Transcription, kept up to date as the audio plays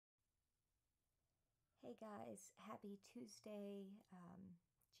Hey guys, happy Tuesday,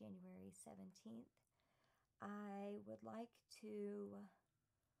 January 17th. I would like to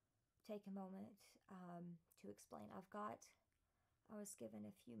take a moment to explain. I was given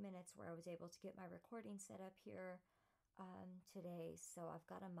a few minutes where I was able to get my recording set up here today. So I've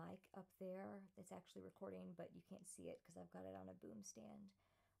got a mic up there that's actually recording, but you can't see it because I've got it on a boom stand.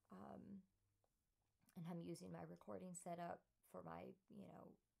 And I'm using my recording setup for my,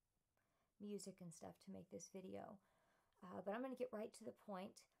 music and stuff to make this video. But I'm going to get right to the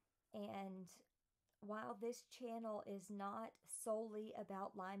point. And while this channel is not solely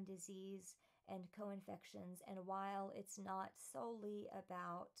about Lyme disease and co-infections, and while it's not solely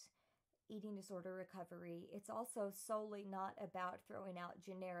about eating disorder recovery, it's also solely not about throwing out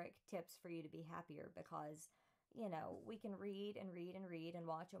generic tips for you to be happier, because we can read and read and read and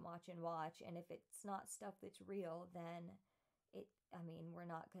watch and watch and watch, and if it's not stuff that's real, then we're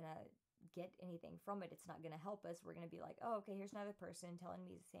not gonna get anything from it. It's not going to help us. We're going to be like, oh, okay, here's another person telling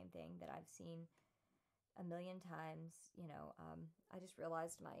me the same thing that I've seen a million times. I just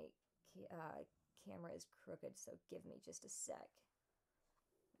realized my camera is crooked, so give me just a sec.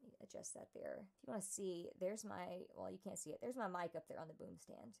 Let me adjust that there. If you want to see, there's my, well, you can't see it. There's my mic up there on the boom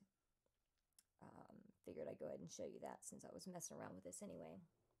stand. Figured I'd go ahead and show you that since I was messing around with this anyway.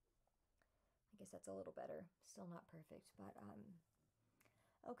 I guess that's a little better. Still not perfect, but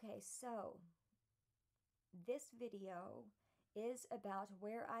okay, so this video is about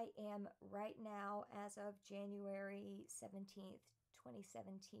where I am right now as of January 17th,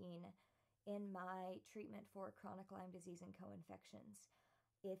 2017 in my treatment for chronic Lyme disease and co-infections.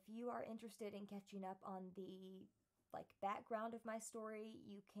 If you are interested in catching up on the background of my story,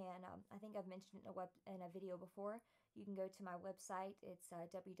 you can, I think I've mentioned it in a video before, you can go to my website. It's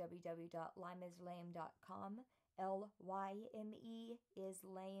www.lymeIsLame.com. Lyme is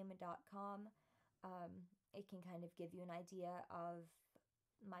lame.com. It can kind of give you an idea of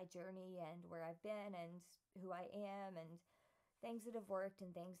my journey and where I've been and who I am and things that have worked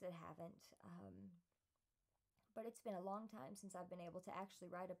and things that haven't. But it's been a long time since I've been able to actually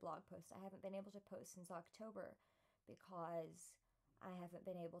write a blog post. I haven't been able to post since October because I haven't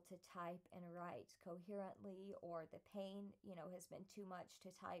been able to type and write coherently, or the pain, has been too much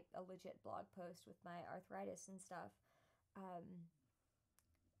to type a legit blog post with my arthritis and stuff.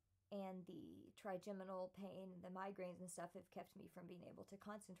 And the trigeminal pain, the migraines and stuff have kept me from being able to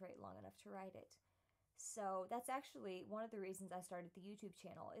concentrate long enough to write it. So that's actually one of the reasons I started the YouTube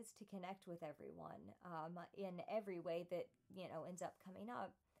channel, is to connect with everyone in every way that, ends up coming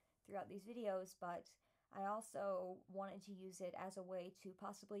up throughout these videos. But I also wanted to use it as a way to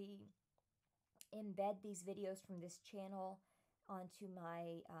possibly embed these videos from this channel onto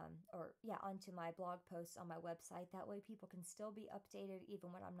my, onto my blog posts on my website. That way people can still be updated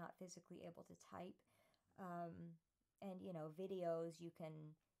even when I'm not physically able to type. And, videos, you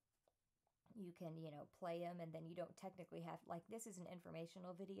can, play them, and then you don't technically have, this is an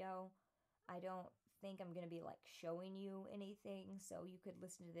informational video. I don't think I'm going to be showing you anything, so you could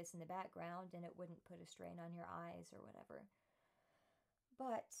listen to this in the background and it wouldn't put a strain on your eyes or whatever.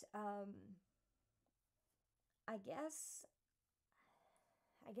 But I guess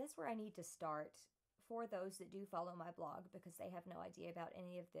where I need to start for those that do follow my blog, because they have no idea about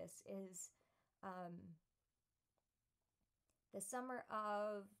any of this, is the summer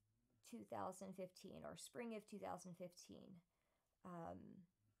of 2015 or spring of 2015.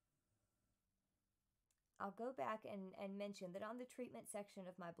 I'll go back and mention that on the treatment section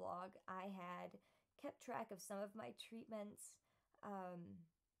of my blog, I had kept track of some of my treatments,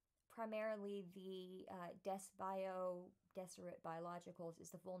 primarily the DesBio, Deseret Biologicals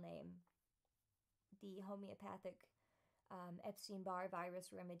is the full name, the homeopathic Epstein-Barr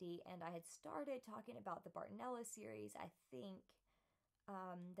Virus remedy, and I had started talking about the Bartonella series, I think,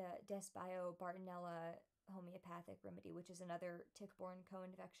 the DesBio Bartonella homeopathic remedy, which is another tick-borne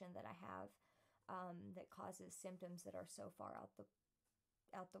co-infection that I have. That causes symptoms that are so far out the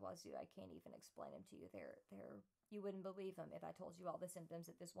wazoo, I can't even explain them to you. They're you wouldn't believe them if I told you all the symptoms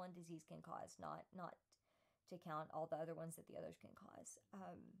that this one disease can cause, not to count all the other ones that the others can cause.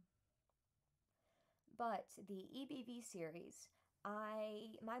 But the EBV series,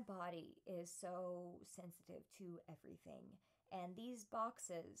 my body is so sensitive to everything, and these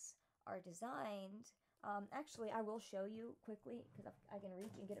boxes are designed. Actually, I will show you quickly, because I can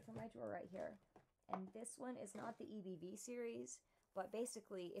reach and get it from my drawer right here. And this one is not the EBV series, but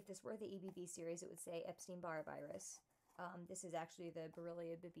basically, if this were the EBV series, it would say Epstein-Barr Virus. This is actually the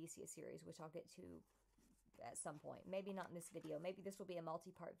Borrelia babesia series, which I'll get to at some point. Maybe not in this video. Maybe this will be a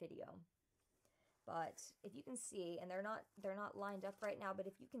multi-part video. But if you can see, and they're not lined up right now, but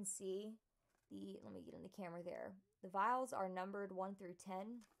if you can see, let me get in the camera there. The vials are numbered 1 through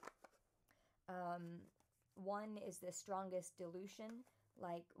 10. 1 is the strongest dilution,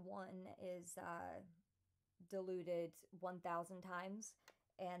 like 1 is diluted 1,000 times,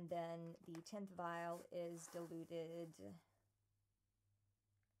 and then the 10th vial is diluted,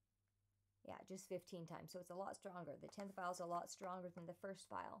 just 15 times, so it's a lot stronger. The 10th vial is a lot stronger than the first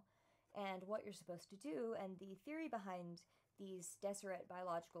vial. And what you're supposed to do, and the theory behind these Deseret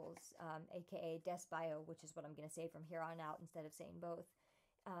biologicals, aka DesBio, which is what I'm going to say from here on out instead of saying both,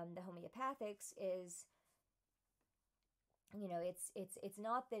 the homeopathics is, it's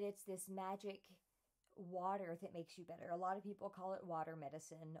not that it's this magic water that makes you better. A lot of people call it water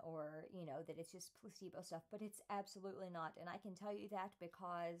medicine, or, that it's just placebo stuff, but it's absolutely not. And I can tell you that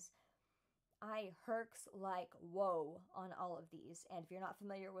because I herx like whoa on all of these. And if you're not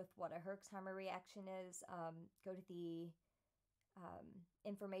familiar with what a Herxheimer reaction is, go to the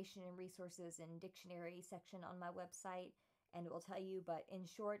information and resources and dictionary section on my website, and it will tell you. But in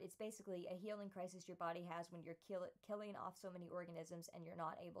short, it's basically a healing crisis your body has when you're killing off so many organisms and you're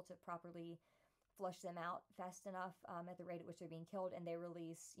not able to properly flush them out fast enough at the rate at which they're being killed, and they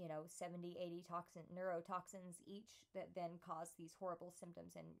release 70, 80 neurotoxins each that then cause these horrible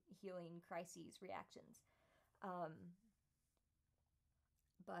symptoms and healing crises reactions.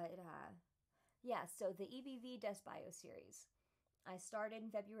 So the EBV DesBio series, I started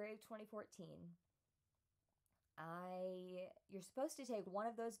in February of 2014. You're supposed to take one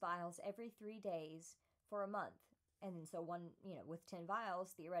of those vials every 3 days for a month. And so with 10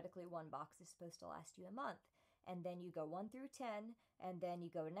 vials, theoretically one box is supposed to last you a month. And then you go 1 through 10, and then you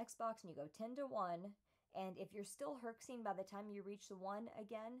go to next box and you go 10 to 1. And if you're still herxing by the time you reach the 1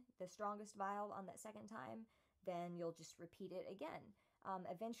 again, the strongest vial on that second time, then you'll just repeat it again.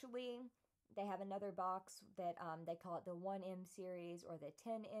 Eventually, they have another box that they call it the 1M series or the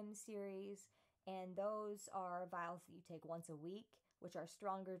 10M series. And those are vials that you take once a week, which are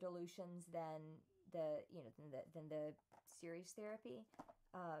stronger dilutions than the series therapy.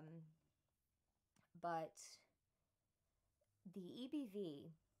 But the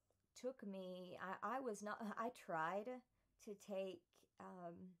EBV took me, I tried to take,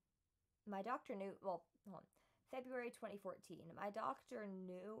 my doctor knew, February 2014, my doctor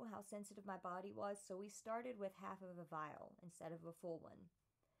knew how sensitive my body was, so we started with half of a vial instead of a full one.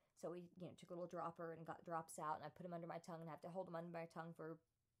 So we, took a little dropper and got drops out, and I put them under my tongue and I have to hold them under my tongue for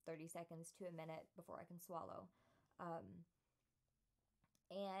 30 seconds to a minute before I can swallow.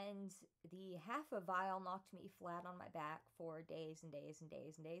 And the half a vial knocked me flat on my back for days and days and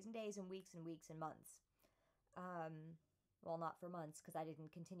days and days and days and weeks and weeks and months. Well, not for months, because I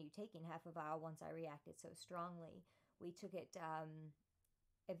didn't continue taking half a vial once I reacted so strongly. We took it,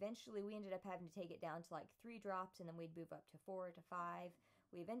 eventually we ended up having to take it down to like 3 drops, and then we'd move up to 4 to 5.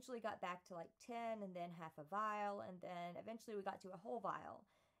 We eventually got back to like 10, and then half a vial, and then eventually we got to a whole vial.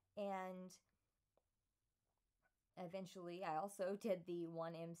 And eventually I also did the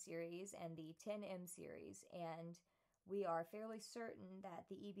 1M series and the 10M series, and we are fairly certain that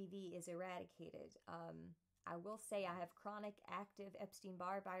the EBV is eradicated. I will say I have chronic active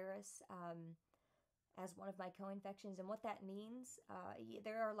Epstein-Barr Virus as one of my co-infections, and what that means,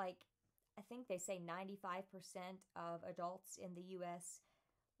 there are like, I think they say 95% of adults in the U.S.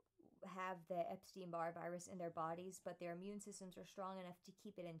 have the Epstein-Barr virus in their bodies, but their immune systems are strong enough to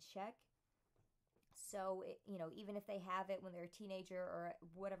keep it in check. So, even if they have it when they're a teenager or at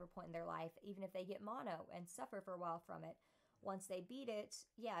whatever point in their life, even if they get mono and suffer for a while from it, once they beat it,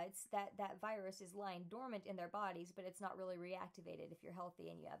 it's that virus is lying dormant in their bodies, but it's not really reactivated if you're healthy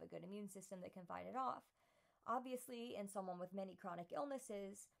and you have a good immune system that can fight it off. Obviously, in someone with many chronic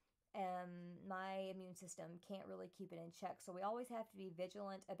illnesses, my immune system can't really keep it in check. So we always have to be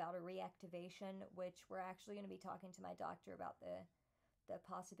vigilant about a reactivation, which we're actually going to be talking to my doctor about the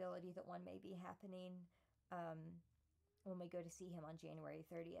possibility that one may be happening when we go to see him on January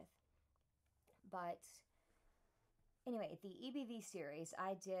 30th. But anyway, the EBV series,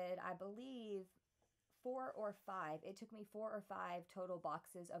 I did, I believe, 4 or 5. It took me 4 or 5 total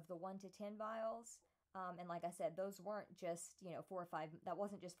boxes of the 1 to 10 vials. And like I said, those weren't just, 4 or 5, that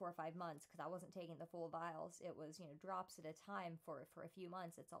wasn't just 4 or 5 months, because I wasn't taking the full vials. It was, drops at a time for a few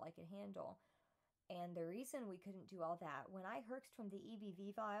months. That's all I could handle. And the reason we couldn't do all that, when I herxed from the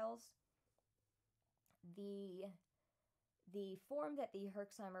EBV vials, the form that the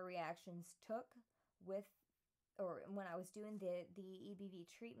Herxheimer reactions took with, or when I was doing the EBV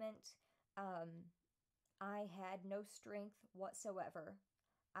treatment, I had no strength whatsoever.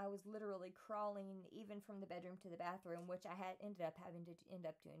 I was literally crawling even from the bedroom to the bathroom, which I had ended up having to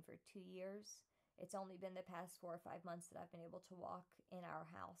doing for 2 years. It's only been the past 4 or 5 months that I've been able to walk in our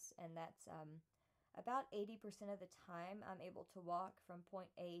house, and that's about 80% of the time I'm able to walk from point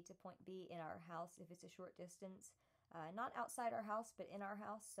A to point B in our house if it's a short distance. Not outside our house, but in our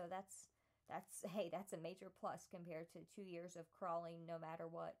house. So that's a major plus compared to 2 years of crawling no matter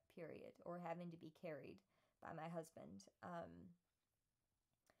what, period, or having to be carried by my husband.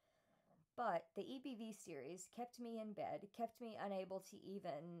 But the EBV series kept me in bed, kept me unable to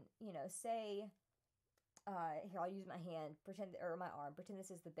even, say, here, I'll use my hand, or my arm, pretend this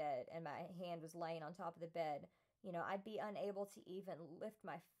is the bed, and my hand was laying on top of the bed. I'd be unable to even lift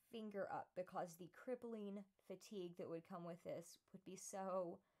my finger up because the crippling fatigue that would come with this would be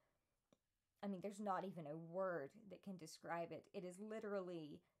so, there's not even a word that can describe it. It is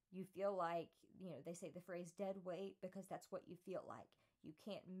literally, you feel like, they say the phrase dead weight because that's what you feel like. You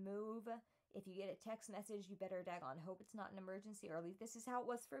can't move. If you get a text message, you better daggone hope it's not an emergency, or at least this is how it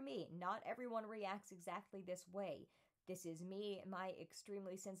was for me. Not everyone reacts exactly this way. This is me, my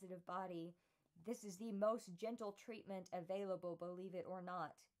extremely sensitive body. This is the most gentle treatment available, believe it or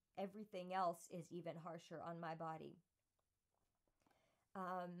not. Everything else is even harsher on my body.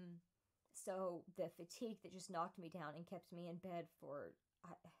 So the fatigue that just knocked me down and kept me in bed for,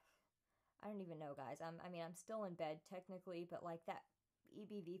 I don't even know, guys. I'm still in bed technically, but like that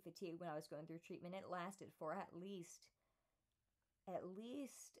EBV fatigue when I was going through treatment, it lasted for at least a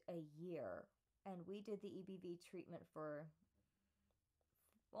year. And we did the EBV treatment for,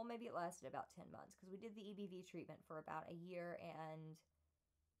 well, maybe it lasted about 10 months, because we did the EBV treatment for about a year and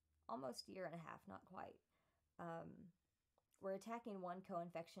almost a year and a half, not quite. We're attacking one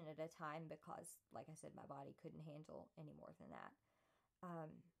co-infection at a time because, like I said, my body couldn't handle any more than that.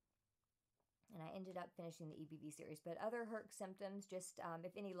 And I ended up finishing the EBV series. But other HERC symptoms, just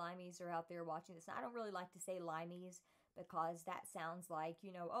if any Lymies are out there watching this, and I don't really like to say Lymies because that sounds like,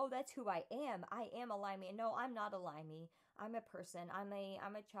 oh, that's who I am. I am a Lymie. No, I'm not a Lymie. I'm a person. I'm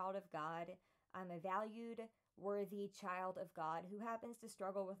a child of God. I'm a valued, worthy child of God who happens to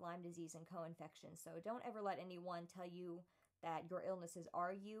struggle with Lyme disease and co-infection. So don't ever let anyone tell you that your illnesses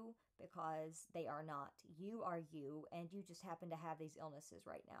are you, because they are not. You are you, and you just happen to have these illnesses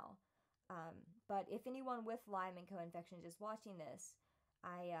right now. But if anyone with Lyme and co-infections is watching this,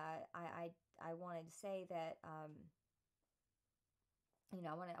 I wanted to say that I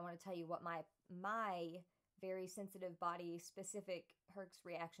want to tell you what my very sensitive body specific HERCS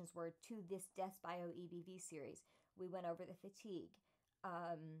reactions were to this DesBio EBV series. We went over the fatigue,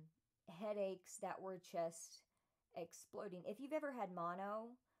 headaches that were just exploding. If you've ever had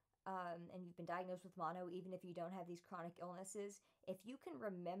mono, and you've been diagnosed with mono, even if you don't have these chronic illnesses, if you can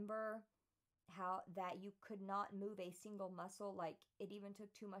remember how that you could not move a single muscle, like it even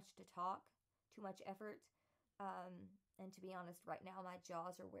took too much to talk, too much effort. And to be honest, right now my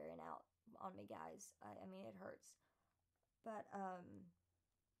jaws are wearing out on me, guys. It hurts. But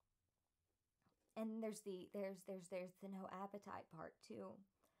and there's the no appetite part too,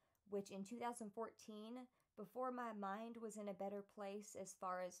 which in 2014, before my mind was in a better place as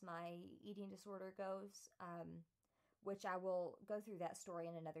far as my eating disorder goes, which I will go through that story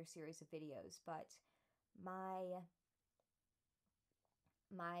in another series of videos, but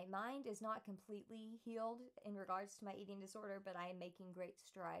my mind is not completely healed in regards to my eating disorder, but I am making great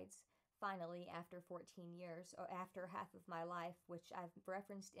strides finally after 14 years, or after half of my life, which I've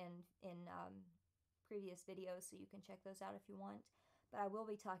referenced in previous videos, so you can check those out if you want. But I will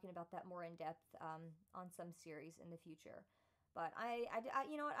be talking about that more in depth on some series in the future. But I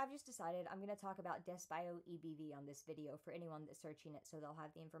you know what, I've just decided I'm going to talk about DesBio EBV on this video for anyone that's searching it, so they'll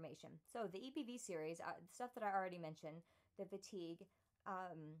have the information. So the EBV series, the stuff that I already mentioned, the fatigue,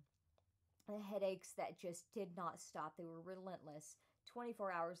 the headaches that just did not stop. They were relentless,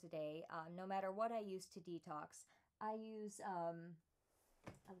 24 hours a day, no matter what I use to detox. I use,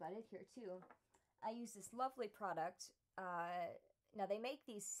 I've got it here too. I use this lovely product. Now they make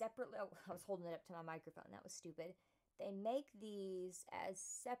these separately. Oh, I was holding it up to my microphone. That was stupid. They make these as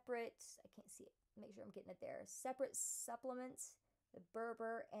separate, I can't see it, make sure I'm getting it there, separate supplements, the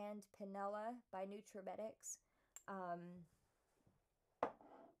Berber and Pinella by Nutrimedics.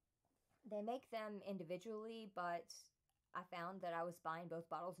 They make them individually, but I found that I was buying both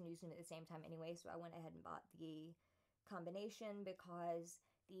bottles and using them at the same time anyway, so I went ahead and bought the combination because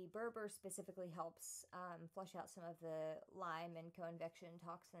the Berber specifically helps flush out some of the Lyme and co-infection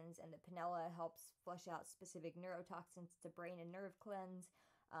toxins, and the Pinella helps flush out specific neurotoxins to brain and nerve cleanse.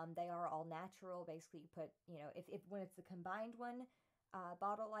 They are all natural. Basically, you put, if when it's the combined one,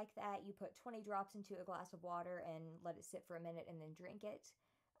 bottle like that, you put 20 drops into a glass of water and let it sit for a minute and then drink it.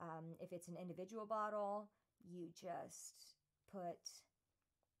 If it's an individual bottle, you just put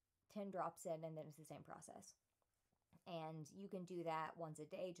 10 drops in, and then it's the same process. And you can do that once a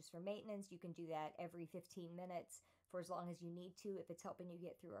day just for maintenance. You can do that every 15 minutes for as long as you need to if it's helping you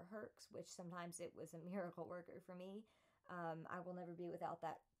get through a herx, which sometimes it was a miracle worker for me. I will never be without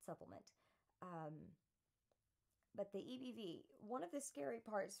that supplement. But the EBV, one of the scary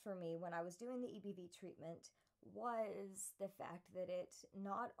parts for me when I was doing the EBV treatment was the fact that it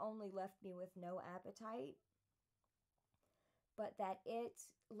not only left me with no appetite, but that it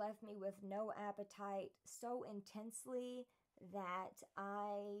left me with no appetite so intensely that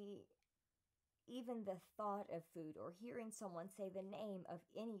even the thought of food or hearing someone say the name of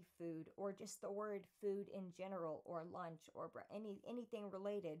any food or just the word food in general or lunch or anything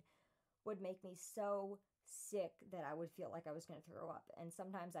related would make me so sick that I would feel like I was going to throw up. And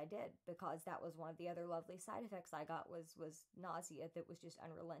sometimes I did, because that was one of the other lovely side effects I got was nausea that was just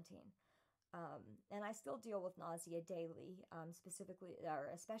unrelenting. And I still deal with nausea daily, specifically, or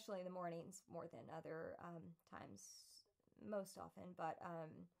especially in the mornings more than other times, most often. But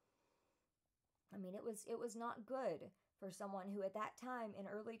I mean, it was not good for someone who at that time in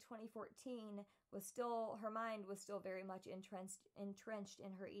early 2014 her mind was still very much entrenched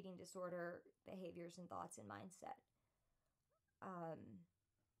in her eating disorder behaviors and thoughts and mindset.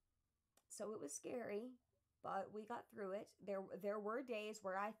 So it was scary, but we got through it. There were days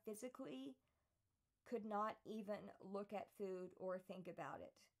where I physically could not even look at food or think about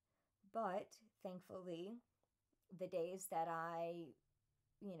it. But thankfully, the days that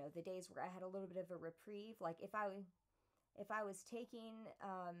the days where I had a little bit of a reprieve, like if I was taking,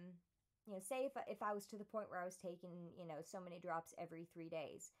 say if I was to the point where I was taking, so many drops every 3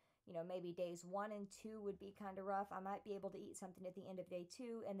 days, maybe days 1 and 2 would be kind of rough. I might be able to eat something at the end of day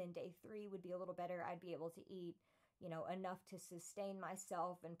 2, and then day 3 would be a little better. I'd be able to eat, enough to sustain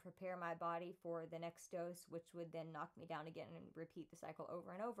myself and prepare my body for the next dose, which would then knock me down again and repeat the cycle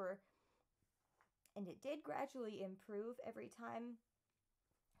over and over. And it did gradually improve every time.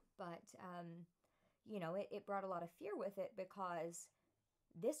 But, it brought a lot of fear with it, because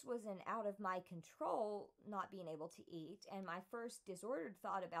this was an out of my control not being able to eat. And my first disordered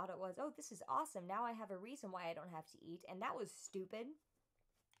thought about it was, oh, this is awesome. Now I have a reason why I don't have to eat. And that was stupid.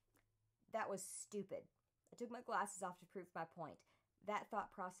 That was stupid. I took my glasses off to prove my point. That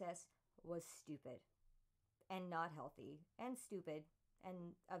thought process was stupid and not healthy and stupid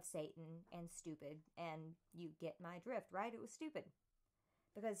and of Satan and stupid. And you get my drift, right? It was stupid.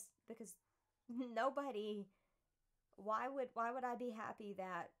 Because nobody, why would I be happy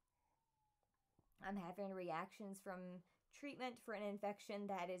that I'm having reactions from treatment for an infection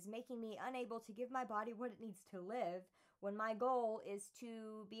that is making me unable to give my body what it needs to live, when my goal is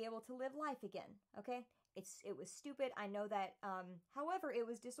to be able to live life again? Okay? It was stupid. I know that. However, it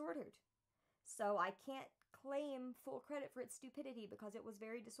was disordered. So I can't claim full credit for its stupidity, because it was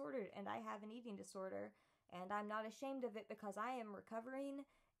very disordered, and I have an eating disorder. And I'm not ashamed of it, because I am recovering,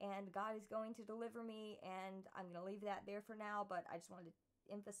 and God is going to deliver me, and I'm going to leave that there for now. But I just wanted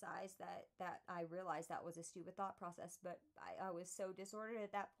to emphasize that I realized that was a stupid thought process, but I was so disordered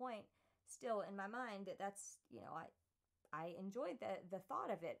at that point, still in my mind, that's, I enjoyed the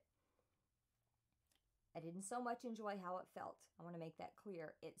thought of it. I didn't so much enjoy how it felt. I want to make that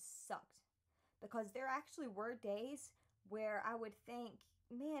clear. It sucked, because there actually were days where I would think,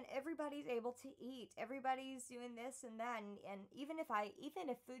 man, everybody's able to eat. Everybody's doing this and that. And even if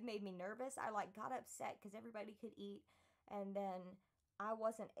food made me nervous, I got upset because everybody could eat. And then I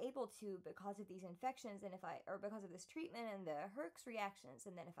wasn't able to, because of these infections or because of this treatment and the herx reactions.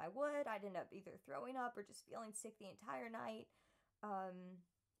 And then if I would, I'd end up either throwing up or just feeling sick the entire night.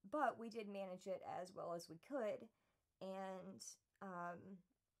 But we did manage it as well as we could. And,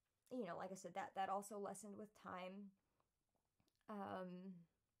 like I said, that also lessened with time.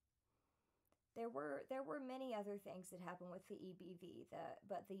 There were many other things that happened with the EBV,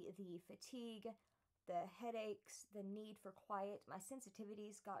 but the fatigue, the headaches, the need for quiet, my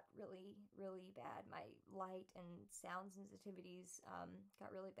sensitivities got really, really bad. My light and sound sensitivities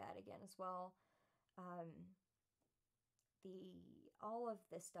got really bad again as well. All of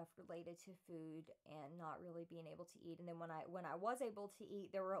this stuff related to food and not really being able to eat. And then when I was able to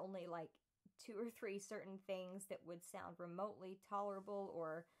eat, there were only 2 or 3 certain things that would sound remotely tolerable,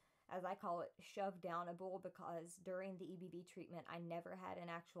 or as I call it, shoved downable, because during the EBV treatment, I never had an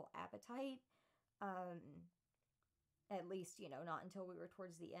actual appetite. At least, not until we were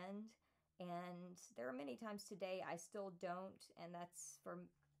towards the end. And there are many times today I still don't, and that's for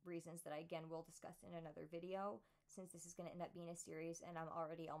reasons that I, again, will discuss in another video, since this is going to end up being a series, and I'm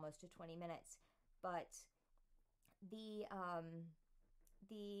already almost to 20 minutes. But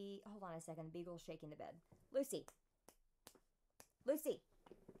hold on a second, the beagle's shaking the bed. Lucy!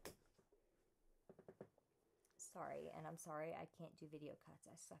 Sorry, and I'm sorry I can't do video cuts.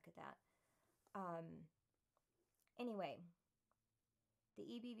 I suck at that. Anyway, the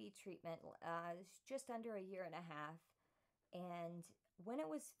EBV treatment is just under a year and a half. And when it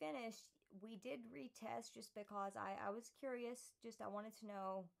was finished, we did retest just because I was curious. Just I wanted to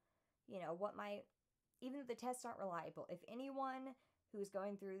know, what even though the tests aren't reliable, if anyone who's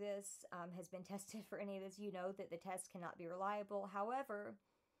going through this has been tested for any of this, you know that the tests cannot be reliable. However,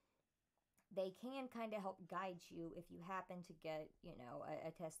 they can kind of help guide you if you happen to get,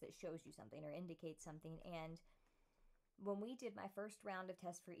 a test that shows you something or indicates something. And when we did my first round of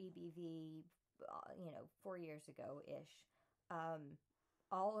tests for EBV, 4 years ago-ish,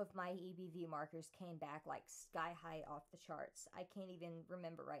 all of my EBV markers came back like sky high off the charts. I can't even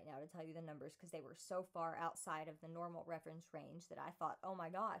remember right now to tell you the numbers because they were so far outside of the normal reference range that I thought, oh my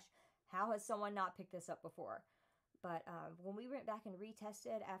gosh, how has someone not picked this up before? But when we went back and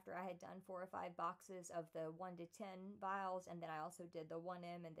retested after I had done 4 or 5 boxes of the 1 to 10 vials, and then I also did the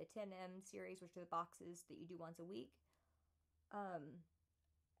 1M and the 10M series, which are the boxes that you do once a week.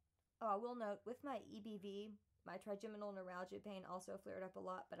 I will note, with my EBV, my trigeminal neuralgia pain also flared up a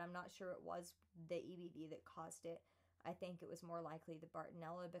lot, but I'm not sure it was the EBV that caused it. I think it was more likely the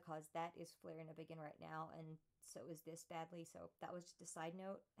Bartonella, because that is flaring up again right now, and so is this badly. So that was just a side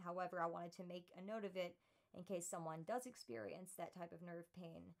note. However, I wanted to make a note of it in case someone does experience that type of nerve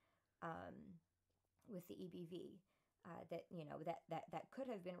pain with the EBV. That could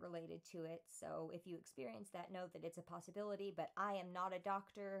have been related to it. So if you experience that, know that it's a possibility, but I am not a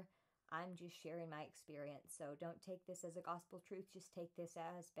doctor. I'm just sharing my experience. So don't take this as a gospel truth. Just take this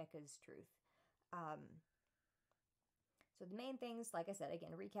as Becca's truth. So the main things, like I said,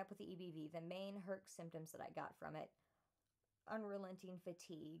 again, recap with the EBV, the main HERC symptoms that I got from it: unrelenting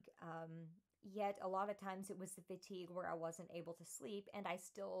fatigue. Yet a lot of times it was the fatigue where I wasn't able to sleep, and I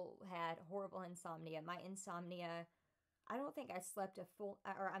still had horrible insomnia. My insomnia, I don't think I slept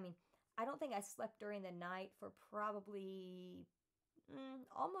I don't think I slept during the night for probably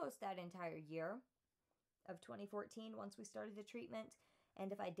almost that entire year of 2014 once we started the treatment.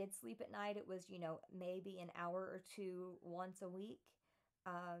 And if I did sleep at night, it was, maybe an hour or two once a week.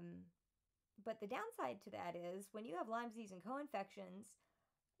 But the downside to that is when you have Lyme disease and co-infections,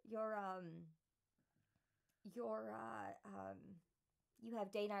 you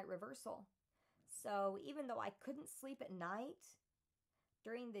have day-night reversal. So even though I couldn't sleep at night,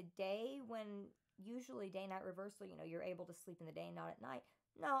 during the day, when usually day-night reversal, you're able to sleep in the day and not at night.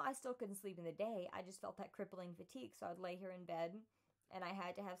 No, I still couldn't sleep in the day. I just felt that crippling fatigue. So I'd lay here in bed, and I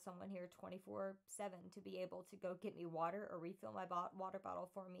had to have someone here 24/7 to be able to go get me water or refill my water bottle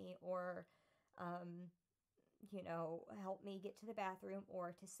for me, or help me get to the bathroom,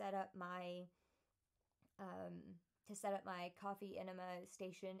 or to set up my coffee enema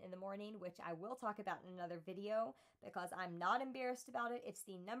station in the morning, which I will talk about in another video because I'm not embarrassed about it. It's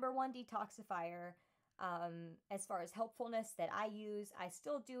the #1 detoxifier as far as helpfulness that I use. I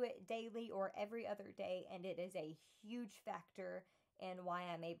still do it daily or every other day, and it is a huge factor in why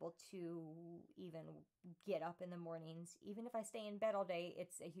I'm able to even get up in the mornings. Even if I stay in bed all day,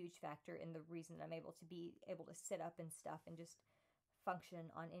 it's a huge factor in the reason that I'm able to sit up and stuff and just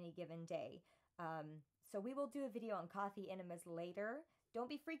function on any given day. So we will do a video on coffee enemas later. Don't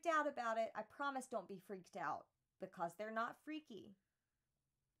be freaked out about it. I promise, don't be freaked out, because they're not freaky.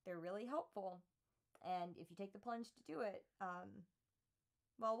 They're really helpful. And if you take the plunge to do it,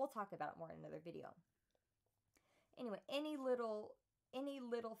 we'll talk about it more in another video. Anyway, any little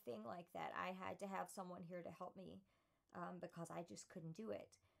thing like that, I had to have someone here to help me because I just couldn't do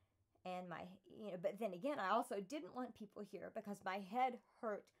it. And but then again, I also didn't want people here because my head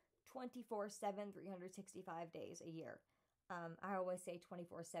hurt 24/7, 365 days a year. I always say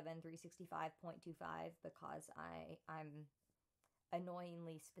 24/7, 365.25 because I'm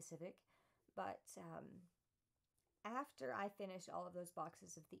annoyingly specific. But after I finished all of those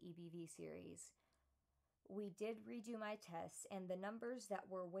boxes of the EBV series, we did redo my tests, and the numbers that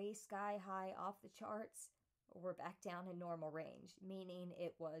were way sky high off the charts were back down in normal range, meaning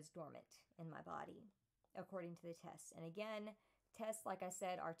it was dormant in my body, according to the tests. And again, tests, like I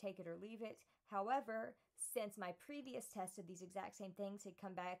said, are take it or leave it. However, since my previous test of these exact same things had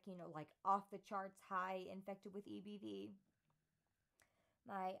come back, like off the charts high infected with EBV,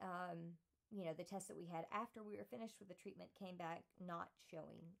 my, the test that we had after we were finished with the treatment came back not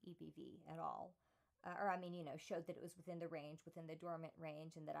showing EBV at all. Showed that it was within the range, within the dormant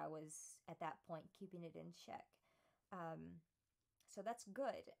range, and that I was, at that point, keeping it in check. So that's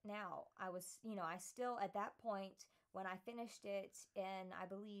good. Now, I still, at that point, when I finished it in, I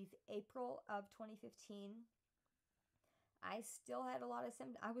believe, April of 2015, I still had a lot of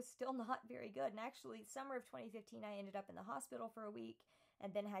symptoms. I was still not very good. And actually, summer of 2015, I ended up in the hospital for a week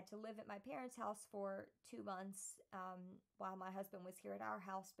and then had to live at my parents' house for 2 months while my husband was here at our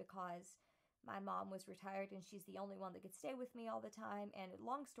house because my mom was retired and she's the only one that could stay with me all the time. And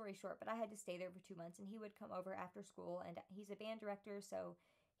long story short, but I had to stay there for 2 months and he would come over after school. And he's a band director, so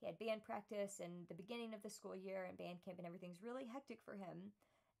he had band practice and the beginning of the school year and band camp and everything's really hectic for him.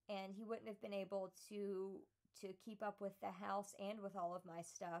 And he wouldn't have been able to keep up with the house and with all of my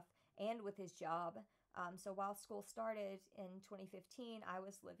stuff and with his job. So while school started in 2015, I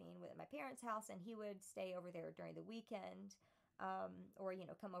was living at my parents' house and he would stay over there during the weekend or,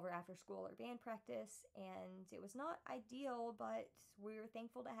 come over after school or band practice. And it was not ideal, but we were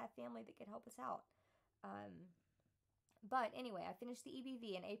thankful to have family that could help us out. But anyway, I finished the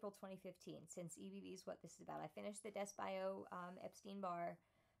EBV in April 2015, since EBV is what this is about. I finished the DesBio Epstein-Barr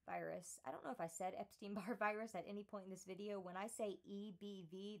Virus. I don't know if I said Epstein-Barr Virus at any point in this video. When I say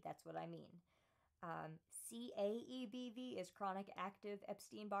EBV, that's what I mean. CAEBV is Chronic Active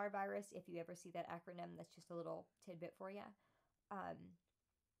Epstein-Barr Virus. If you ever see that acronym, that's just a little tidbit for you.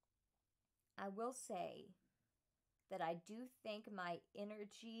 I will say that I do think my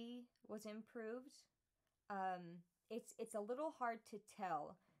energy was improved. It's a little hard to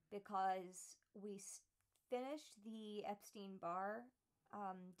tell because we finished the Epstein-Barr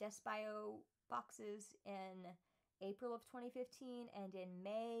DesBio boxes in April of 2015, and in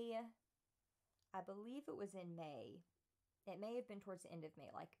May, I believe it was in May. It may have been towards the end of May,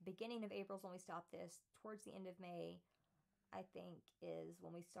 like beginning of April is when we stopped this. Towards the end of May, I think, is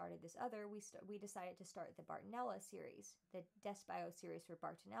when we started this other. We decided to start the Bartonella series, the DesBio series for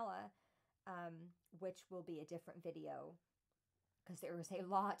Bartonella, which will be a different video because there was a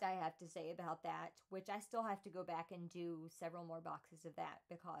lot I have to say about that, which I still have to go back and do several more boxes of that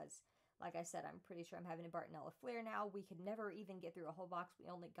because, like I said, I'm pretty sure I'm having a Bartonella flare now. We could never even get through a whole box. We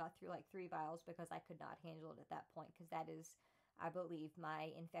only got through like 3 vials because I could not handle it at that point because that is, I believe,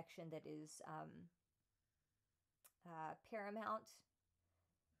 my infection that is paramount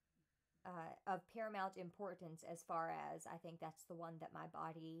of paramount importance as far as I think that's the one that my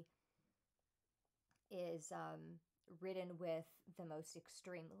body is ridden with the most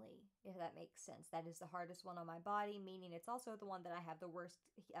extremely, if that makes sense. That is the hardest one on my body, meaning it's also the one that I have the worst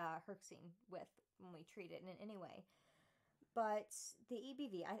herxing with when we treat it in any way. But the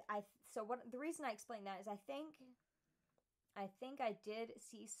EBV, the reason I explain that is I think I did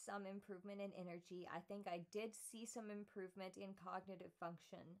see some improvement in energy. I think I did see some improvement in cognitive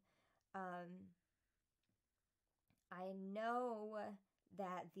function. I know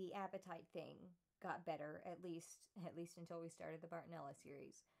that the appetite thing got better, at least until we started the Bartonella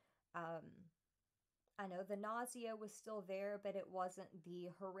series. I know the nausea was still there, but it wasn't the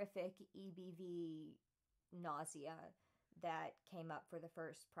horrific EBV nausea that came up for the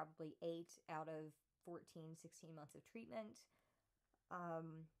first probably 8 out of 14, 16 months of treatment.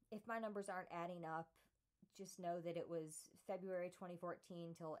 If my numbers aren't adding up, just know that it was February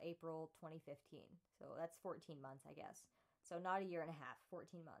 2014 till April 2015. So that's 14 months, I guess. So not a year and a half,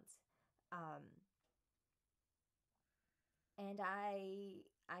 14 months. And I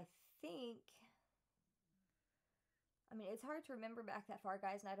think, I mean, it's hard to remember back that far,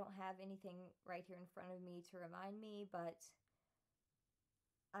 guys, and I don't have anything right here in front of me to remind me, but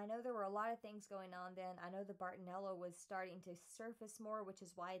I know there were a lot of things going on then. I know the Bartonella was starting to surface more, which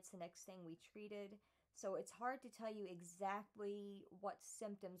is why it's the next thing we treated. So it's hard to tell you exactly what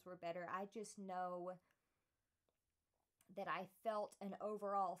symptoms were better. I just know that I felt an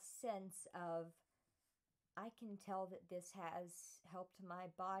overall sense of, I can tell that this has helped my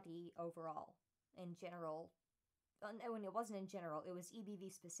body overall, in general. When it wasn't in general, it was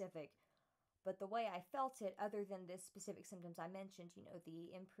EBV specific. But the way I felt it, other than the specific symptoms I mentioned,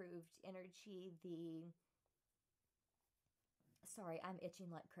 the improved energy, sorry, I'm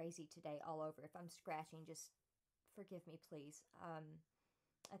itching like crazy today all over. If I'm scratching, just forgive me, please.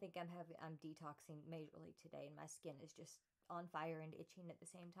 I think I'm detoxing majorly today, and my skin is just on fire and itching at the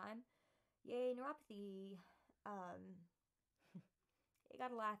same time. Yay, neuropathy. You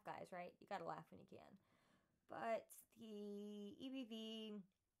gotta laugh, guys, right? You gotta laugh when you can. But the EBV,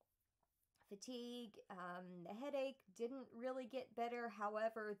 fatigue, the headache didn't really get better.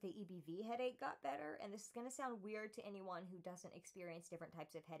 However, the EBV headache got better. And this is going to sound weird to anyone who doesn't experience different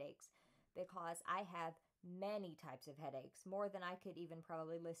types of headaches, because I have many types of headaches, more than I could even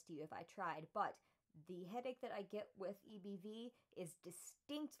probably list to you if I tried. But the headache that I get with EBV is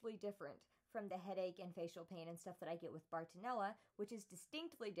distinctly different from the headache and facial pain and stuff that I get with Bartonella, which is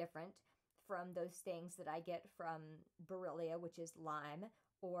distinctly different from those things that I get from Borrelia, which is Lyme,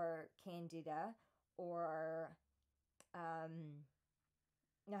 or Candida, or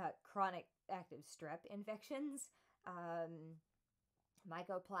chronic active strep infections,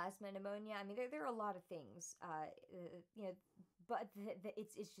 mycoplasma pneumonia. I mean, there are a lot of things, but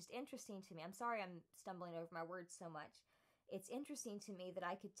it's just interesting to me. I'm sorry I'm stumbling over my words so much. It's interesting to me that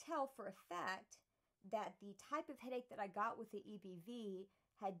I could tell for a fact that the type of headache that I got with the EBV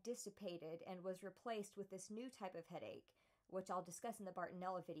had dissipated and was replaced with this new type of headache, which I'll discuss in the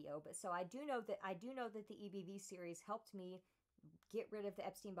Bartonella video. But so I do know that the EBV series helped me get rid of the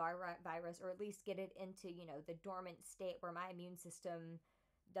Epstein-Barr virus, or at least get it into, the dormant state where my immune system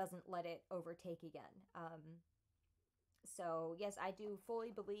doesn't let it overtake again. So yes, I do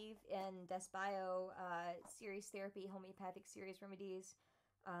fully believe in DesBio series therapy, homeopathic series remedies.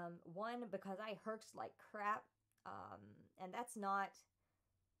 One, because I herxed like crap, and it's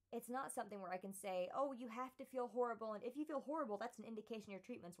not something where I can say, oh, you have to feel horrible, and if you feel horrible, that's an indication your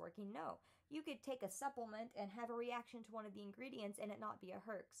treatment's working. No, you could take a supplement and have a reaction to one of the ingredients and it not be a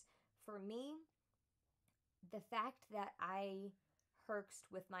herx. For me, the fact that I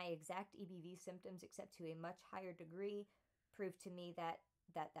herxed with my exact EBV symptoms, except to a much higher degree, proved to me that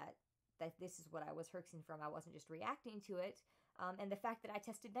this is what I was herxing from. I wasn't just reacting to it. And the fact that I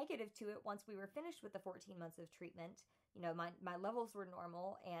tested negative to it once we were finished with the 14 months of treatment, my levels were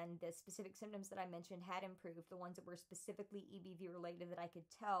normal, and the specific symptoms that I mentioned had improved, the ones that were specifically EBV related that I could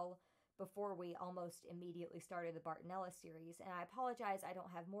tell before we almost immediately started the Bartonella series. And I apologize, I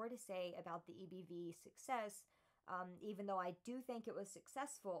don't have more to say about the EBV success, even though I do think it was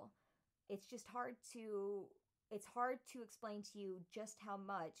successful. It's just hard to explain to you just how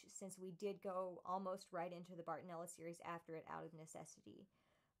much, since we did go almost right into the Bartonella series after it out of necessity.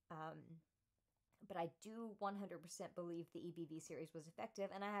 But I do 100% believe the EBV series was effective,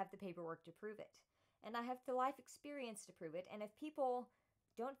 and I have the paperwork to prove it. And I have the life experience to prove it. And if people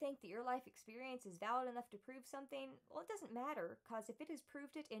don't think that your life experience is valid enough to prove something, well, it doesn't matter, because if it has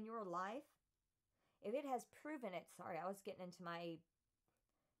proved it in your life, if it has proven it, sorry, I was getting into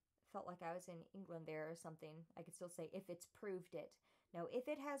felt like I was in England there or something. I could still say, if it's proved it. No, if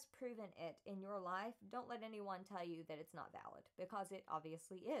it has proven it in your life, don't let anyone tell you that it's not valid, because it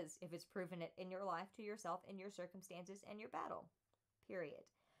obviously is, if it's proven it in your life, to yourself, in your circumstances, and your battle. Period.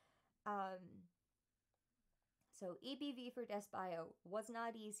 So EBV for DesBio was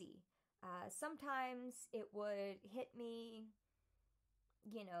not easy. Sometimes it would hit me,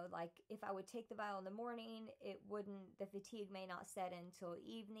 like if I would take the vial in the morning, the fatigue may not set in until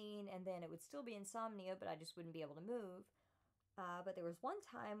evening, and then it would still be insomnia, but I just wouldn't be able to move. But there was one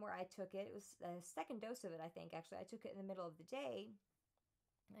time where I took it was the second dose of it, I think, actually. I took it in the middle of the day,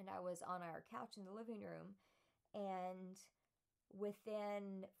 and I was on our couch in the living room, and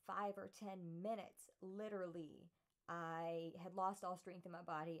within 5 or 10 minutes, literally, I had lost all strength in my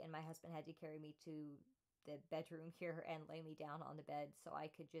body, and my husband had to carry me to the bedroom here and lay me down on the bed so I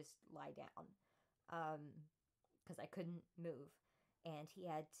could just lie down, because I couldn't move. And he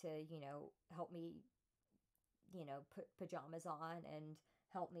had to, help me, put pajamas on and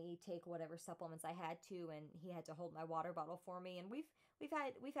help me take whatever supplements I had to, and he had to hold my water bottle for me. And we've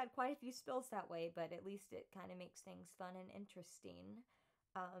had quite a few spills that way, but at least it kind of makes things fun and interesting.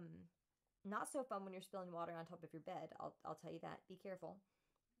 Not so fun when you're spilling water on top of your bed. I'll tell you that. Be careful.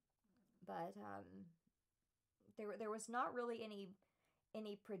 But there was not really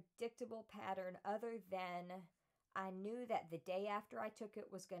any predictable pattern, other than I knew that the day after I took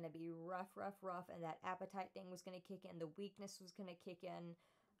it was going to be rough, and that appetite thing was going to kick in. The weakness was going to kick in.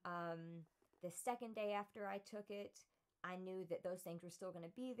 The second day after I took it, I knew that those things were still going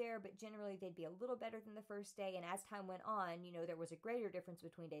to be there, but generally they'd be a little better than the first day. And as time went on, there was a greater difference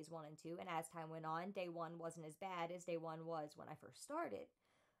between days 1 and 2. And as time went on, day 1 wasn't as bad as day 1 was when I first started.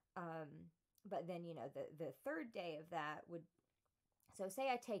 But then, the third day of that would, so say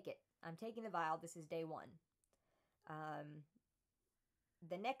I take it, I'm taking the vial, this is day 1.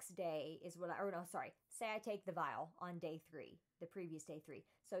 The next day is say I take the vial on day 3, the previous day 3.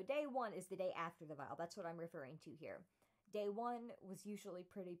 So day 1 is the day after the vial. That's what I'm referring to here. Day 1 was usually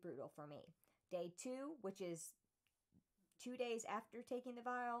pretty brutal for me. Day 2, which is 2 days after taking the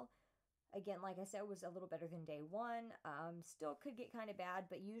vial, again, like I said, was a little better than day 1. Still could get kind of bad,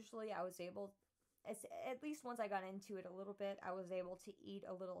 but usually I was able, at least once I got into it a little bit, I was able to eat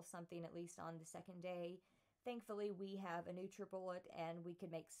a little something at least on the second day. Thankfully, we have a NutriBullet, and we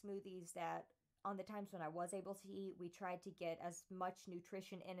could make smoothies that, on the times when I was able to eat, we tried to get as much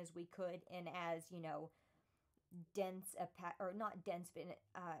nutrition in as we could, in as, dense, or not dense, but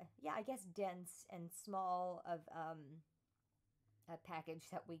I guess dense and small of a package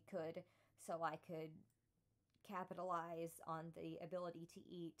that we could, so I could capitalize on the ability to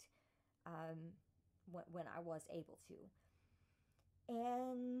eat when I was able to.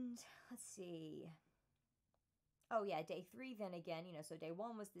 And let's see. Oh yeah, day 3 then again, so day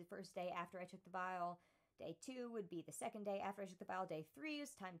 1 was the first day after I took the vial. Day 2 would be the second day after I took the vial. Day 3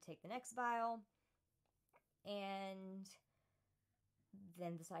 is time to take the next vial. And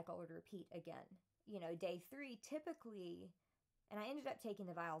then the cycle would repeat again. Day 3 typically, and I ended up taking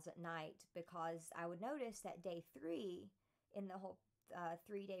the vials at night because I would notice that day 3 in the whole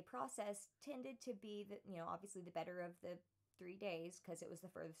 3-day process tended to be, obviously the better of the 3 days because it was the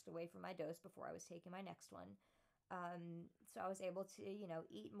furthest away from my dose before I was taking my next one. So I was able to,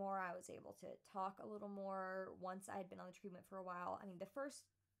 eat more. I was able to talk a little more once I had been on the treatment for a while. I mean, the first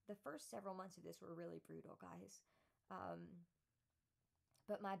several months of this were really brutal, guys.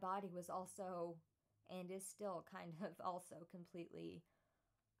 But my body was also, and is still kind of also completely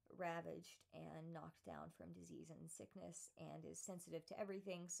ravaged and knocked down from disease and sickness and is sensitive to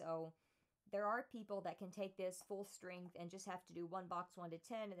everything. So there are people that can take this full strength and just have to do one box 1 to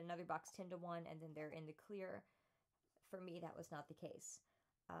 10 and another box 10 to 1 and then they're in the clear. For me, that was not the case.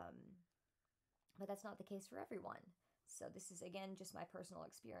 But that's not the case for everyone. So this is, again, just my personal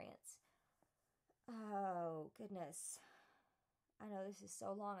experience. Oh, goodness. I know this is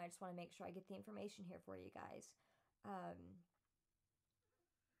so long. I just want to make sure I get the information here for you guys.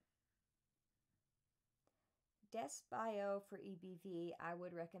 DesBio for EBV, I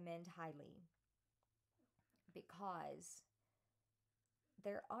would recommend highly because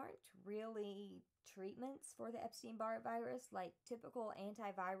there aren't really treatments for the Epstein-Barr virus. Like typical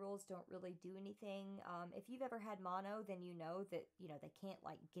antivirals don't really do anything. If you've ever had mono, then you know that, they can't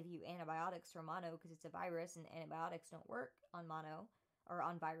like give you antibiotics for mono because it's a virus and antibiotics don't work on mono or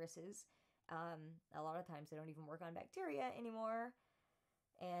on viruses. A lot of times they don't even work on bacteria anymore.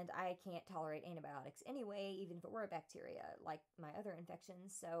 And I can't tolerate antibiotics anyway, even if it were a bacteria, like my other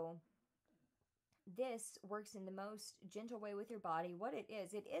infections. So this works in the most gentle way with your body. What it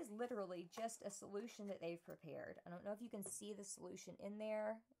is literally just a solution that they've prepared. I don't know if you can see the solution in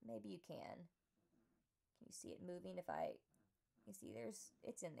there. Maybe you can. Can you see it moving? You see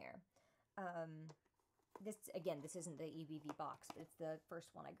it's in there. This isn't the EBV box, but it's the first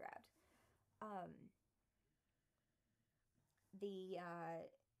one I grabbed.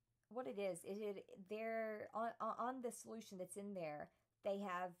 What it is they're on the solution that's in there, they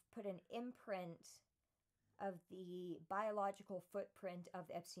have put an imprint of the biological footprint of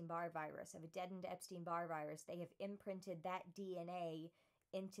the Epstein-Barr virus, of a deadened Epstein-Barr virus. They have imprinted that DNA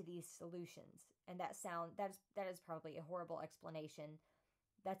into these solutions. And that is probably a horrible explanation.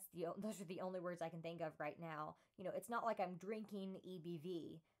 Those are the only words I can think of right now. It's not like I'm drinking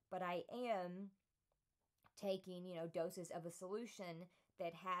EBV, but I am taking, doses of a solution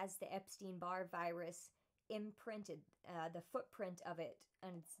that has the Epstein-Barr virus imprinted, the footprint of it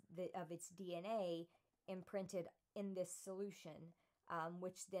and of its DNA imprinted in this solution,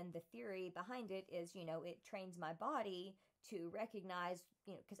 which then the theory behind it is, it trains my body to recognize,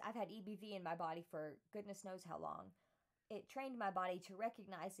 because I've had EBV in my body for goodness knows how long. It trained my body to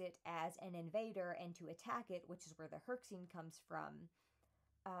recognize it as an invader and to attack it, which is where the herxine comes from.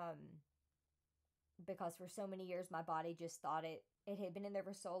 Because for so many years, my body just thought it had been in there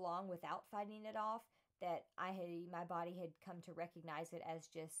for so long without fighting it off that my body had come to recognize it as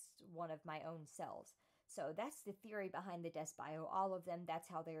just one of my own cells. So that's the theory behind the DesBio. All of them, that's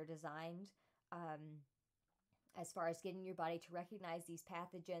how they are designed. As far as getting your body to recognize these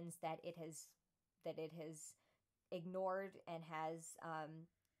pathogens that it has ignored and has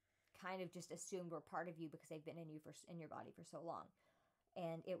kind of just assumed were part of you because they've been in your body for so long.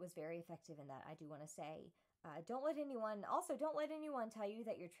 And it was very effective in that, I do want to say. Don't let anyone tell you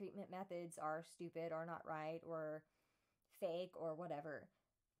that your treatment methods are stupid or not right or fake or whatever.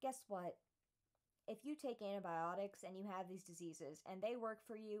 Guess what? If you take antibiotics and you have these diseases and they work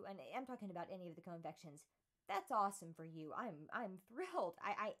for you, and I'm talking about any of the co-infections, that's awesome for you. I'm thrilled.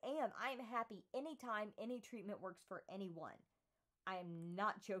 I'm happy anytime any treatment works for anyone. I am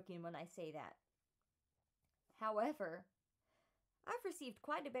not joking when I say that. However, I've received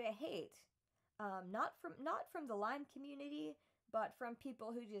quite a bit of hate. Not from the Lyme community, but from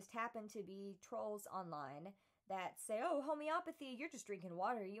people who just happen to be trolls online that say, oh, homeopathy, you're just drinking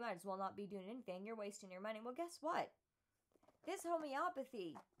water. You might as well not be doing anything. You're wasting your money. Well, guess what? This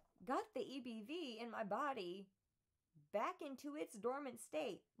homeopathy got the EBV in my body back into its dormant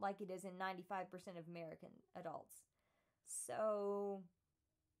state like it is in 95% of American adults. So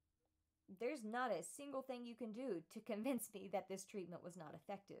there's not a single thing you can do to convince me that this treatment was not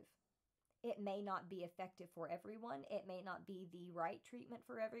effective. It may not be effective for everyone. It may not be the right treatment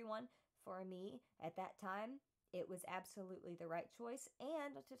for everyone. For me, at that time, it was absolutely the right choice.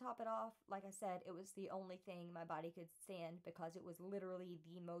 And to top it off, like I said, it was the only thing my body could stand because it was literally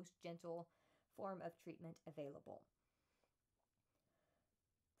the most gentle form of treatment available.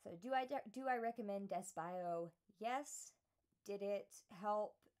 So do I recommend DesBio? Yes. Did it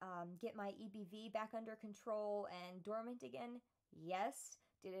help get my EBV back under control and dormant again? Yes.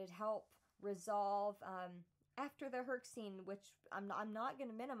 Did it help resolve after the Herxine, which I'm not going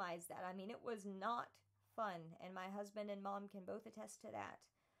to minimize that. I mean, it was not fun, and my husband and mom can both attest to that.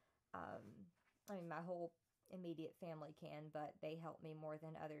 I mean, my whole immediate family can, but they help me more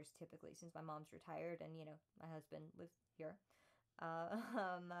than others typically since my mom's retired and, you know, my husband lives here.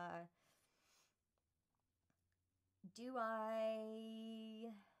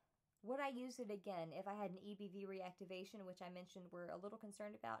 Would I use it again if I had an EBV reactivation, which I mentioned we're a little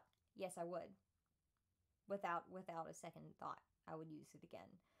concerned about? Yes, I would. Without a second thought, I would use it again.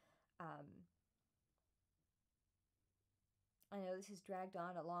 I know this has dragged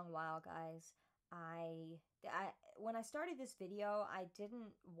on a long while, guys. When I started this video, I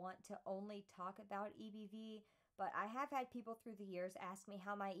didn't want to only talk about EBV, but I have had people through the years ask me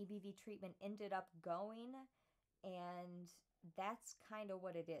how my EBV treatment ended up going, and that's kind of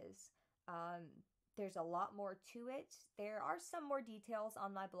what it is. There's a lot more to it. There are some more details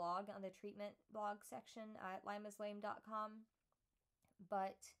on my blog, on the treatment blog section at lymeslame.com,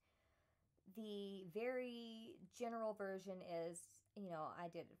 but the very general version is, you know, I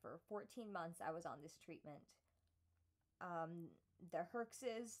did it for 14 months. I was on this treatment. The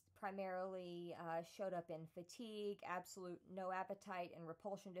herxes primarily showed up in fatigue, absolute no appetite and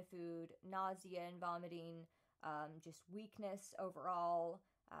repulsion to food, nausea and vomiting, just weakness overall,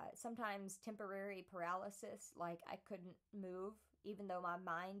 sometimes temporary paralysis, like I couldn't move. Even though my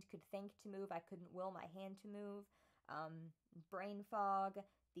mind could think to move, I couldn't will my hand to move. Brain fog,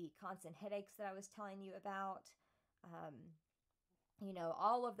 the constant headaches that I was telling you about. You know,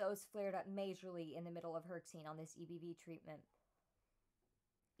 all of those flared up majorly in the middle of Herxine on this EBV treatment.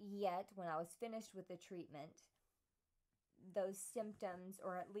 Yet, when I was finished with the treatment, those symptoms,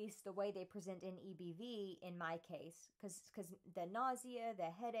 or at least the way they present in EBV, in my case, because the nausea, the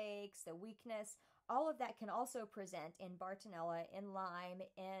headaches, the weakness, all of that can also present in Bartonella, in Lyme,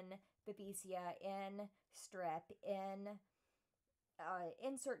 in Babesia, in strep, in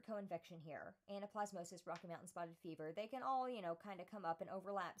insert co-infection here, anaplasmosis, Rocky Mountain spotted fever. They can all, you know, kind of come up and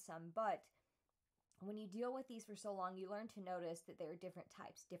overlap some, but when you deal with these for so long, you learn to notice that there are different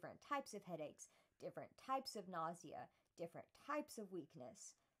types of headaches, different types of nausea, different types of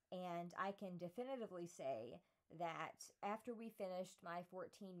weakness. And I can definitively say that after we finished my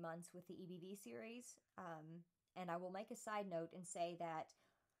 14 months with the EBV series, and I will make a side note and say that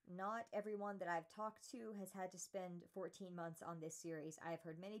not everyone that I've talked to has had to spend 14 months on this series. I have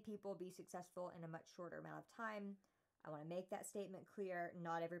heard many people be successful in a much shorter amount of time. I want to make that statement clear.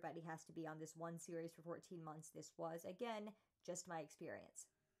 Not everybody has to be on this one series for 14 months. This was, again, just my experience.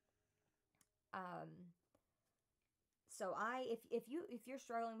 So if you're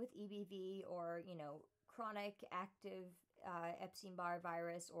struggling with EBV or, you know, chronic active Epstein-Barr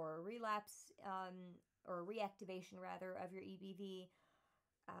virus or relapse or reactivation rather of your EBV,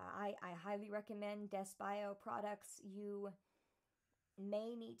 I highly recommend DesBio products. You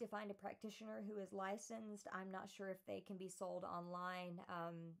may need to find a practitioner who is licensed. I'm not sure if they can be sold online,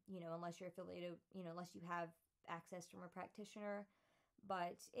 you know, unless you're affiliated, you know, unless you have access from a practitioner.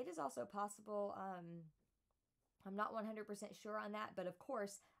 But it is also possible. I'm not 100% sure on that, but of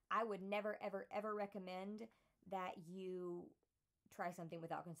course, I would never, ever, ever recommend that you try something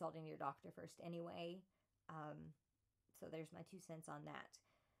without consulting your doctor first anyway. So there's my 2 cents on that.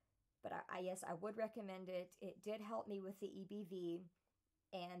 But yes, I would recommend it. It did help me with the EBV.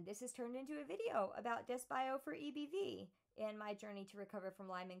 And this has turned into a video about DesBio for EBV in my journey to recover from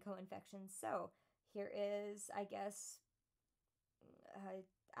Lyme and co-infections. So here is, I guess,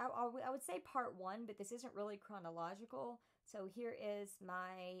 I would say part 1, but this isn't really chronological. So here is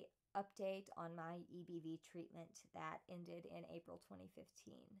my update on my EBV treatment that ended in April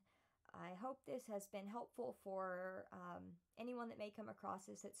 2015. I hope this has been helpful for anyone that may come across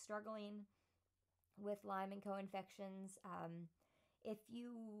this that's struggling with Lyme and co-infections. If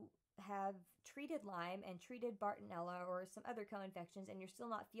you have treated Lyme and treated Bartonella or some other co-infections and you're still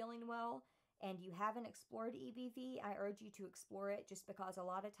not feeling well and you haven't explored EBV, I urge you to explore it, just because a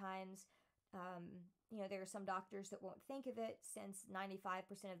lot of times, you know, there are some doctors that won't think of it, since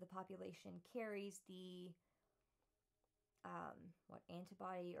 95% of the population carries the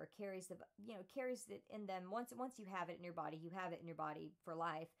antibody, or carries it in them. Once you have it in your body, you have it in your body for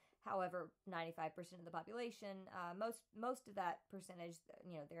life. However, 95% of the population, most of that percentage,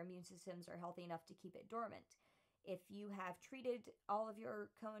 you know, their immune systems are healthy enough to keep it dormant. If you have treated all of your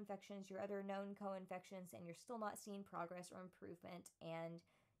co-infections, your other known co-infections, and you're still not seeing progress or improvement, and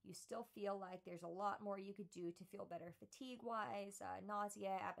you still feel like there's a lot more you could do to feel better fatigue-wise,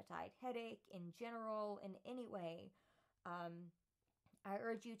 nausea, appetite, headache, in general, in any way, I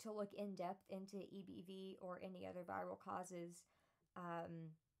urge you to look in depth into EBV or any other viral causes.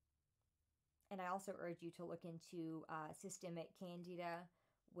 And I also urge you to look into systemic candida,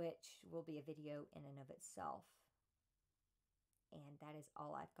 which will be a video in and of itself. And that is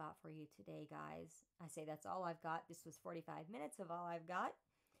all I've got for you today, guys. I say that's all I've got. This was 45 minutes of all I've got.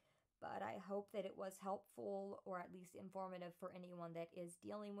 But I hope that it was helpful or at least informative for anyone that is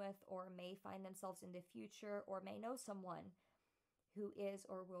dealing with or may find themselves in the future or may know someone who is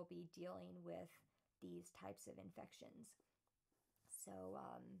or will be dealing with these types of infections. So,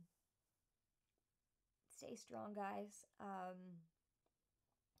 stay strong, guys.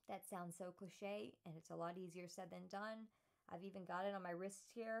 That sounds so cliche, and it's a lot easier said than done. I've even got it on my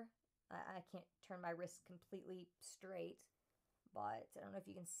wrists here. I can't turn my wrists completely straight, but I don't know if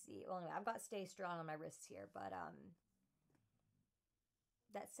you can see. Well, anyway, I've got stay strong on my wrists here, but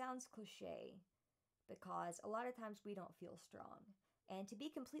that sounds cliche because a lot of times we don't feel strong. And to be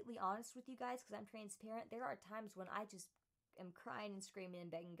completely honest with you guys, because I'm transparent, there are times when I just am crying and screaming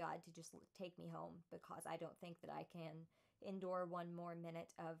and begging God to just take me home because I don't think that I can endure one more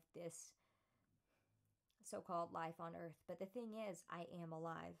minute of this so-called life on earth. But the thing is, I am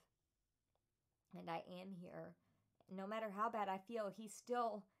alive and I am here. No matter how bad I feel, he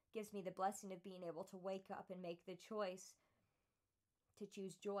still gives me the blessing of being able to wake up and make the choice to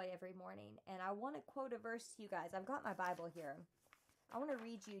choose joy every morning. And I want to quote a verse to you guys. I've got my Bible here. I want to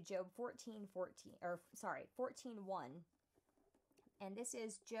read you Job 14:1. And this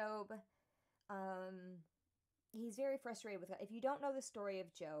is Job. He's very frustrated with God. If you don't know the story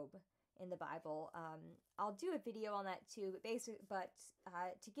of Job in the Bible, I'll do a video on that too. But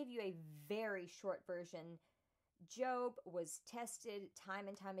to give you a very short version, Job was tested time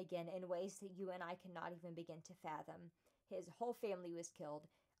and time again in ways that you and I cannot even begin to fathom. His whole family was killed.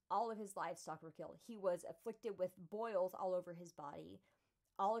 All of his livestock were killed. He was afflicted with boils all over his body.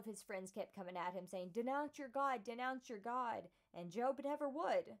 All of his friends kept coming at him saying, "Denounce your God, denounce your God." And Job never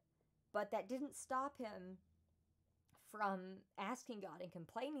would. But that didn't stop him from asking God and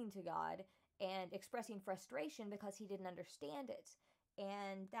complaining to God and expressing frustration because he didn't understand it.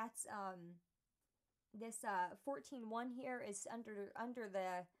 And that's this 14:1 here is under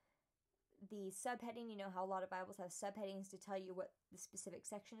the subheading. You know how a lot of Bibles have subheadings to tell you what the specific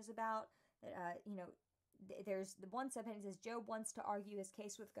section is about. There's the one subheading says Job wants to argue his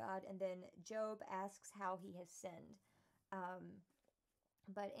case with God, and then Job asks how he has sinned.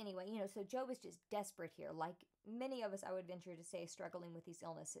 But anyway, so Job is just desperate here, like many of us, I would venture to say, struggling with these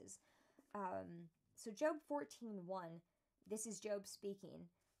illnesses. So Job 14:1, this is Job speaking,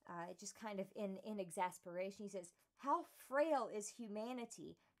 just kind of in exasperation. He says, "How frail is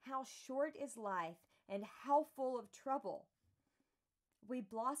humanity, how short is life, and how full of trouble. We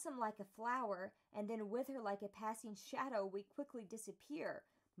blossom like a flower, and then wither like a passing shadow. We quickly disappear.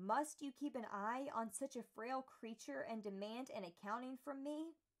 Must you keep an eye on such a frail creature and demand an accounting from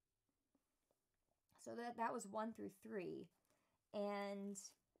me?" So that was 1-3. And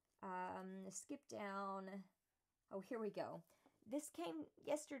skip down. Oh, here we go. This came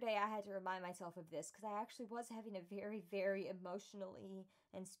yesterday. I had to remind myself of this because I actually was having a very, very emotionally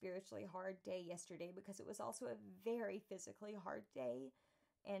and spiritually hard day yesterday because it was also a very physically hard day.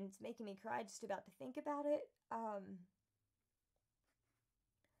 And it's making me cry just about to think about it.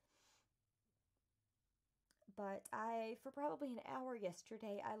 But for probably an hour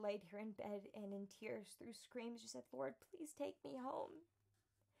yesterday, I laid here in bed and in tears through screams just said, "Lord, please take me home.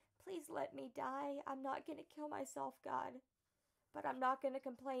 Please let me die. I'm not going to kill myself, God. But I'm not going to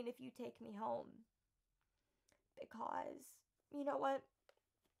complain if you take me home. Because, you know what?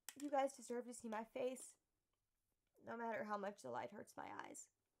 You guys deserve to see my face, no matter how much the light hurts my eyes."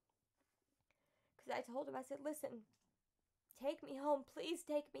 Because I told him, I said, "Listen, take me home. Please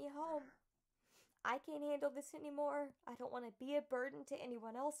take me home. I can't handle this anymore. I don't want to be a burden to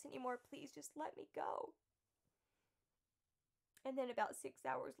anyone else anymore. Please just let me go." And then about 6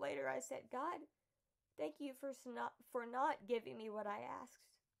 hours later, I said, "God, thank you for not giving me what I asked.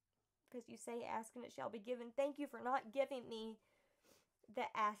 Because you say, ask and it shall be given. Thank you for not giving me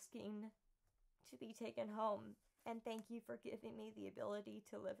the asking to be taken home. And thank you for giving me the ability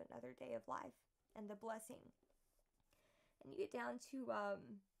to live another day of life and the blessing." And you get down to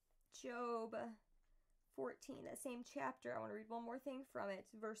Job 14, that same chapter. I want to read one more thing from it.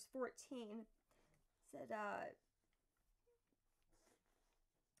 Verse 14 said,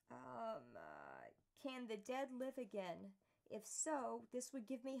 Can the dead live again? If so, this would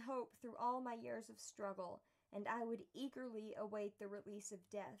give me hope through all my years of struggle, and I would eagerly await the release of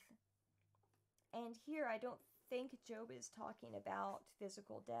death. And here I don't think Job is talking about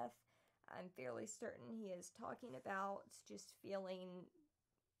physical death. I'm fairly certain he is talking about just feeling,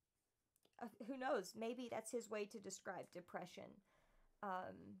 who knows, maybe that's his way to describe depression.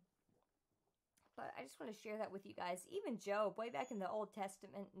 But I just want to share that with you guys. Even Job, way back in the Old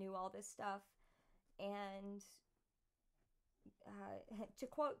Testament, knew all this stuff. And to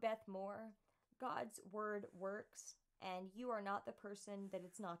quote Beth Moore, God's word works, and you are not the person that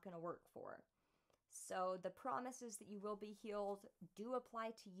it's not going to work for. So the promises that you will be healed do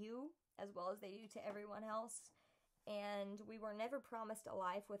apply to you as well as they do to everyone else. And we were never promised a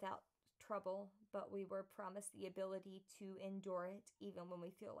life without trouble, but we were promised the ability to endure it even when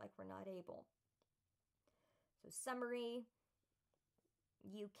we feel like we're not able. So summary,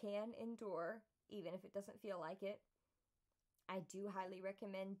 you can endure even if it doesn't feel like it. I do highly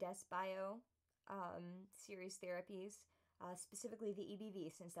recommend DesBio series therapies, specifically the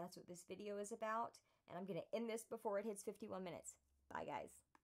EBV, since that's what this video is about. And I'm going to end this before it hits 51 minutes. Bye, guys.